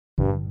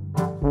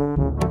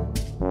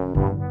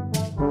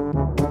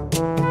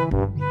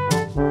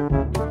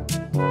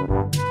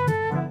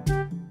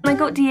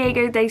for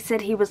Diego, they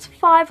said he was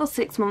 5 or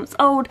 6 months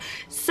old,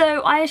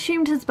 so I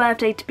assumed his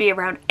birthday to be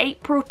around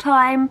April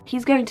time.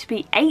 He's going to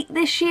be 8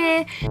 this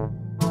year.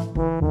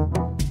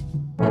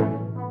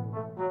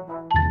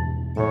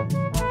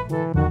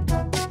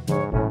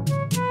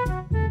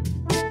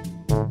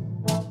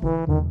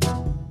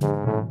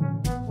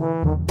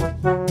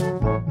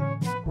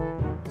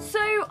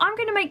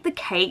 The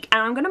cake,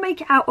 and I'm going to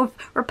make it out of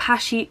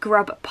Rapashi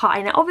Grub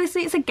pie. Now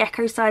obviously it's a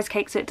gecko sized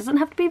cake, so it doesn't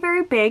have to be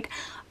very big.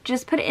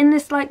 Just put it in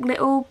this like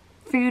little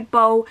food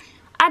bowl,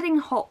 adding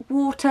hot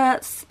water,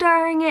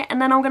 stirring it,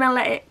 and then I'm going to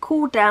let it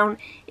cool down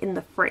in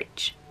the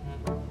fridge.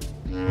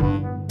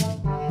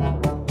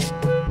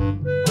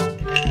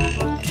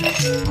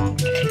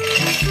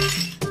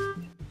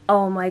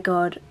 Oh my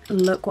god,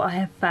 look what I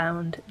have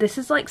found. This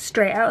is like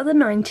straight out of the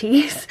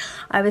 90s.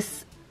 I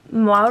was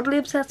mildly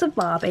obsessed with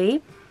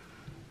Barbie.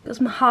 Got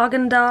some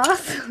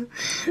Haagen-Dazs,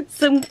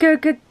 some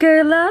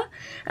Coca-Cola,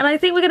 and I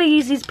think we're going to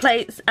use these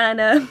plates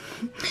and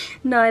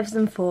knives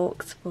and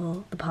forks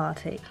for the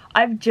party.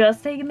 I've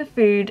just taken the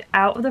food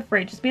out of the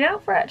fridge. It's been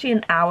out for actually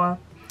an hour,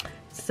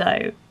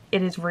 so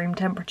it is room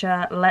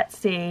temperature. Let's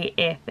see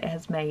if it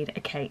has made a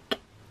cake.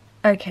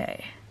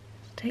 Okay,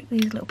 let's take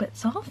these little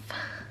bits off.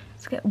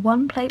 Let's get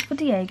one plate for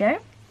Diego.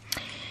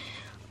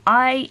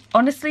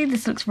 Honestly,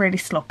 this looks really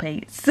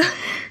sloppy. So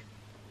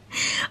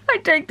I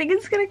don't think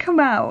it's going to come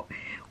out.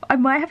 I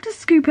might have to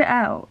scoop it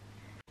out.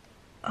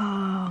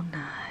 Oh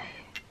no.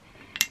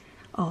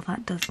 Oh,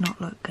 that does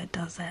not look good,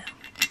 does it?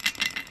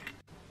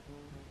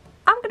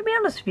 I'm going to be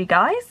honest with you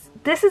guys.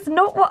 This is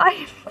not what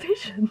I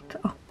envisioned.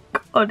 Oh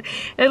god,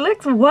 it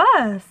looks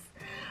worse.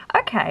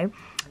 Okay,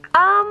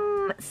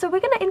 so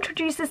we're going to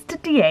introduce this to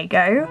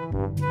Diego.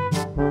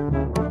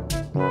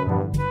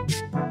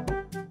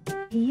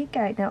 Here you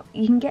go. Now,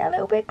 you can get a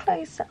little bit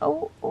closer.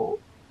 Oh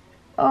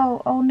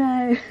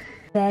no.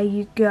 There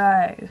you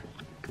go.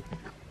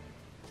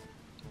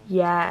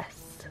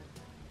 Yes.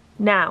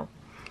 Now,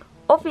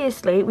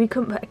 obviously we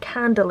couldn't put a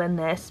candle in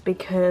this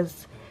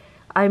because,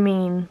 I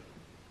mean,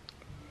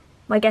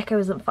 my gecko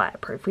isn't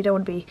fireproof. We don't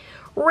want to be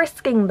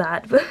risking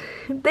that. But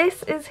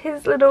this is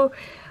his little...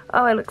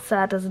 Oh, it looks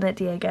sad, doesn't it,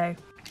 Diego?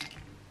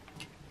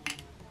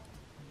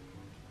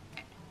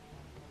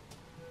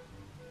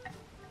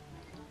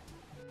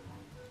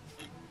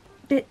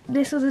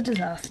 This was a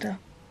disaster.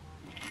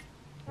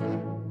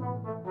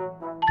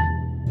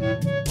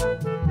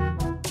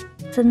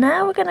 So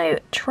now we're going to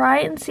try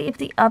and see if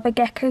the other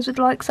geckos would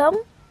like some.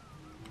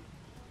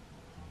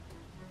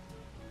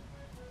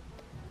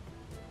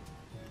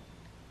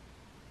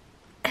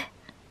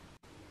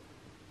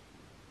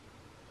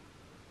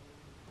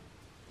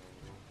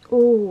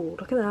 Oh,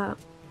 look at that.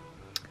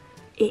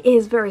 It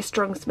is very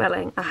strong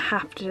smelling, I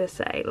have to just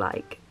say,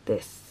 like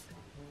this.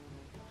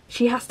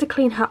 She has to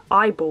clean her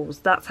eyeballs,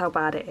 that's how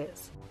bad it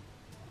is.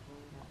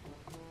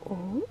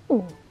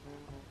 Oh.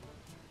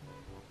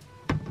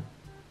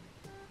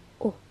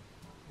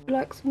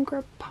 Like some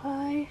grub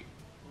pie.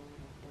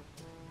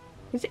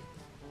 Is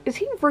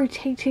he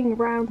rotating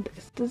around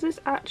this? Does this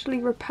actually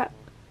repel?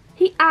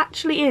 He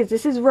actually is.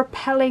 This is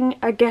repelling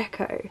a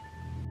gecko.